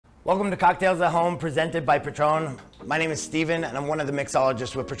Welcome to Cocktails at Home, presented by Patrón. My name is Steven, and I'm one of the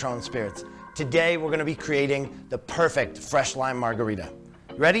mixologists with Patrón Spirits. Today, we're gonna be creating the perfect fresh lime margarita.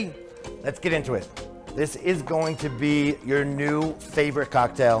 You ready? Let's get into it. This is going to be your new favorite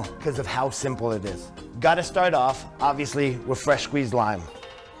cocktail because of how simple it is. Gotta start off, obviously, with fresh squeezed lime.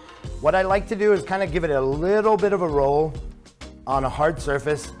 What I like to do is kind of give it a little bit of a roll on a hard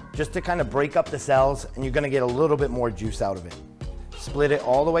surface, just to kind of break up the cells, and you're gonna get a little bit more juice out of it. Split it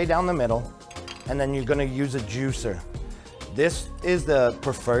all the way down the middle, and then you're gonna use a juicer. This is the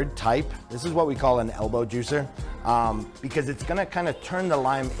preferred type. This is what we call an elbow juicer, because it's gonna kind of turn the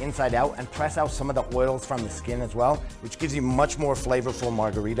lime inside out and press out some of the oils from the skin as well, which gives you much more flavorful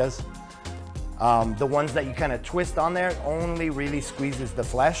margaritas. The ones that you kind of twist on there only really squeezes the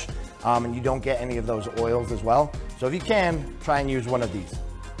flesh, and you don't get any of those oils as well. So if you can, try and use one of these.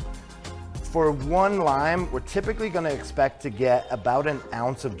 For one lime, we're typically gonna expect to get about an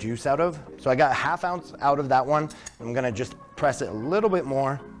ounce of juice out of. So I got a ½ ounce out of that one. I'm gonna just press it a little bit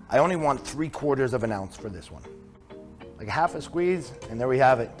more. I only want 3/4 of an ounce for this one. Like half a squeeze, and there we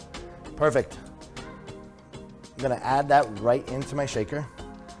have it. Perfect. I'm gonna add that right into my shaker.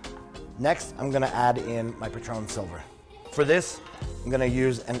 Next, I'm gonna add in my Patrón Silver. For this, I'm gonna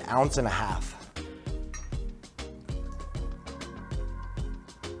use 1.5 ounces.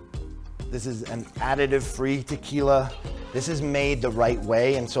 This is an additive-free tequila. This is made the right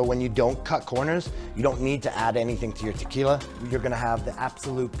way, and so when you don't cut corners, you don't need to add anything to your tequila. You're gonna have the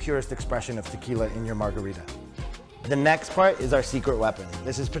absolute purest expression of tequila in your margarita. The next part is our secret weapon.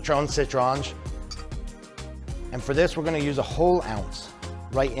 This is Patrón Citrónge. And for this, we're gonna use a whole ounce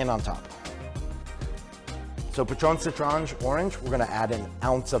right in on top. So Patrón Citrónge orange, we're gonna add 1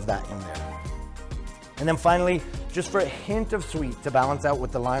 ounce of that in there. And then finally, just for a hint of sweet to balance out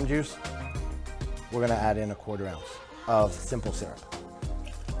with the lime juice, we're gonna add in 1/4 ounce of simple syrup.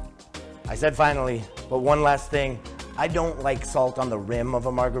 I said finally, but one last thing. I don't like salt on the rim of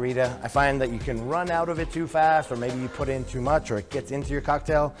a margarita. I find that you can run out of it too fast, or maybe you put in too much or it gets into your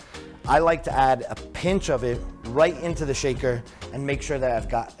cocktail. I like to add a pinch of it right into the shaker and make sure that I've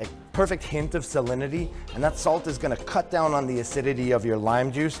got a perfect hint of salinity, and that salt is gonna cut down on the acidity of your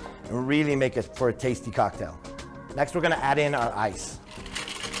lime juice and really make it for a tasty cocktail. Next, we're gonna add in our ice.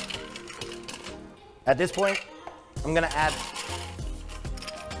 At this point, I'm gonna add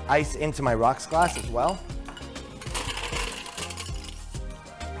ice into my rocks glass as well.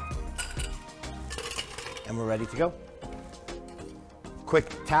 And we're ready to go.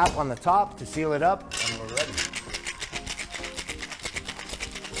 Quick tap on the top to seal it up, and we're ready.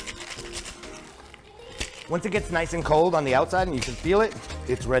 Once it gets nice and cold on the outside and you can feel it,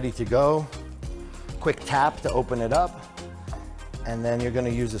 it's ready to go. Quick tap to open it up, and then you're gonna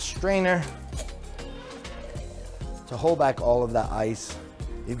use a strainer to hold back all of that ice.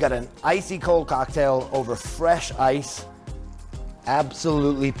 You've got an icy cold cocktail over fresh ice.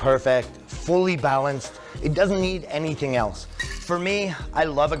 Absolutely perfect, fully balanced. It doesn't need anything else. For me, I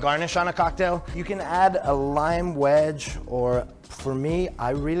love a garnish on a cocktail. You can add a lime wedge, or for me, I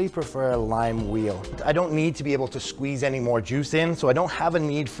really prefer a lime wheel. I don't need to be able to squeeze any more juice in, so I don't have a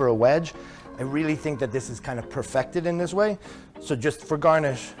need for a wedge. I really think that this is kind of perfected in this way. So just for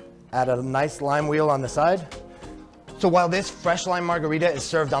garnish, add a nice lime wheel on the side. So while this fresh lime margarita is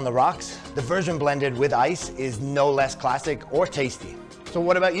served on the rocks, the version blended with ice is no less classic or tasty. So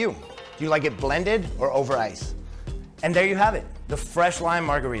what about you? Do you like it blended or over ice? And there you have it, the fresh lime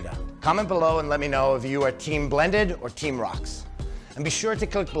margarita. Comment below and let me know if you are team blended or team rocks. And be sure to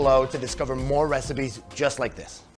click below to discover more recipes just like this.